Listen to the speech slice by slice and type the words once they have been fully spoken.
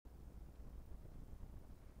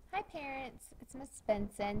parents, it's Miss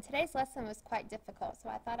Benson. Today's lesson was quite difficult, so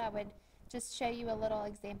I thought I would just show you a little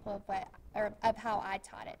example of of how I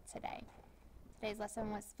taught it today. Today's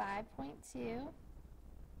lesson was 5.2.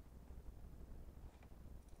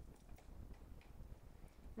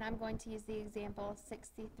 And I'm going to use the example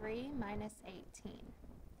 63 minus 18.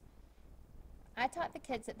 I taught the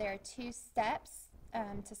kids that there are two steps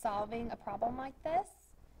to solving a problem like this.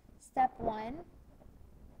 Step 1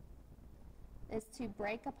 is to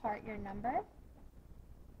break apart your number.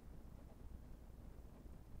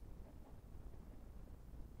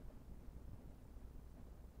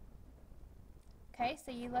 Okay,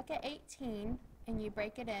 so you look at 18 and you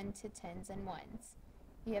break it into tens and ones.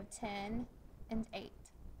 You have 10 and 8.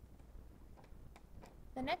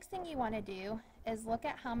 The next thing you want to do is look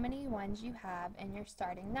at how many ones you have in your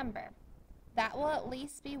starting number. That will at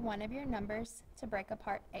least be one of your numbers to break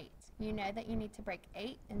apart 8. You know that you need to break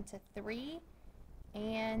 8 into 3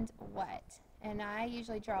 and what? And I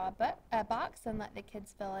usually draw a box and let the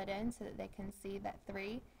kids fill it in so that they can see that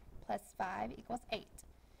 3 plus 5 equals 8.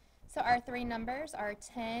 So our three numbers are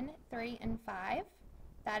 10, 3, and 5.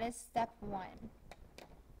 That is step 1.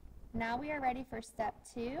 Now we are ready for step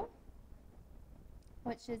 2,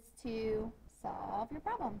 which is to solve your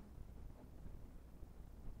problem.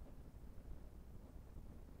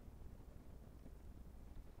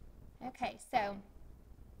 Okay, so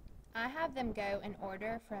I have them go in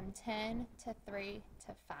order from 10 to 3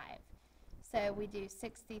 to 5. So we do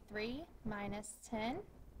 63 minus 10.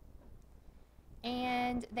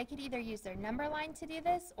 And they could either use their number line to do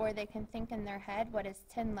this, or they can think in their head, what is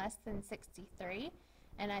 10 less than 63?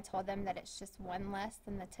 And I told them that it's just 1 less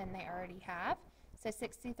than the 10 they already have. So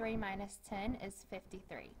 63 minus 10 is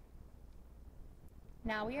 53.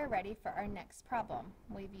 Now we are ready for our next problem.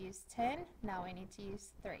 We've used 10, now we need to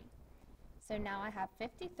use 3. So now I have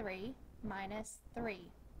 53 minus 3.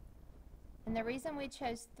 And the reason we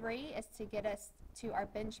chose 3 is to get us to our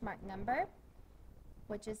benchmark number,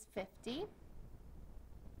 which is 50.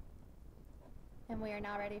 And we are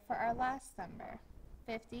now ready for our last number.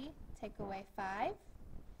 50, take away 5.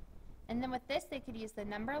 And then with this, they could use the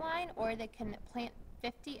number line, or they can plant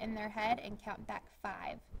 50 in their head and count back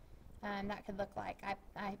 5. That could look like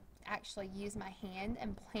I actually use my hand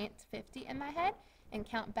and plant 50 in my head and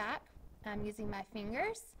count back using my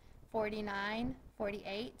fingers. 49,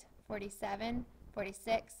 48, 47,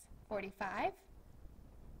 46, 45.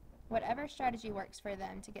 Whatever strategy works for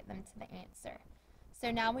them to get them to the answer. So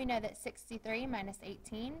now we know that 63 minus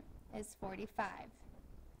 18 is 45.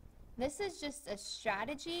 This is just a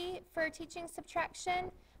strategy for teaching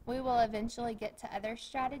subtraction. We will eventually get to other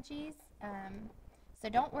strategies. So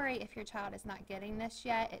don't worry if your child is not getting this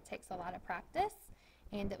yet. It takes a lot of practice,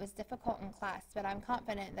 and it was difficult in class, but I'm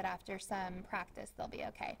confident that after some practice they'll be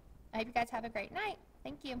okay. I hope you guys have a great night.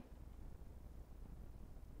 Thank you.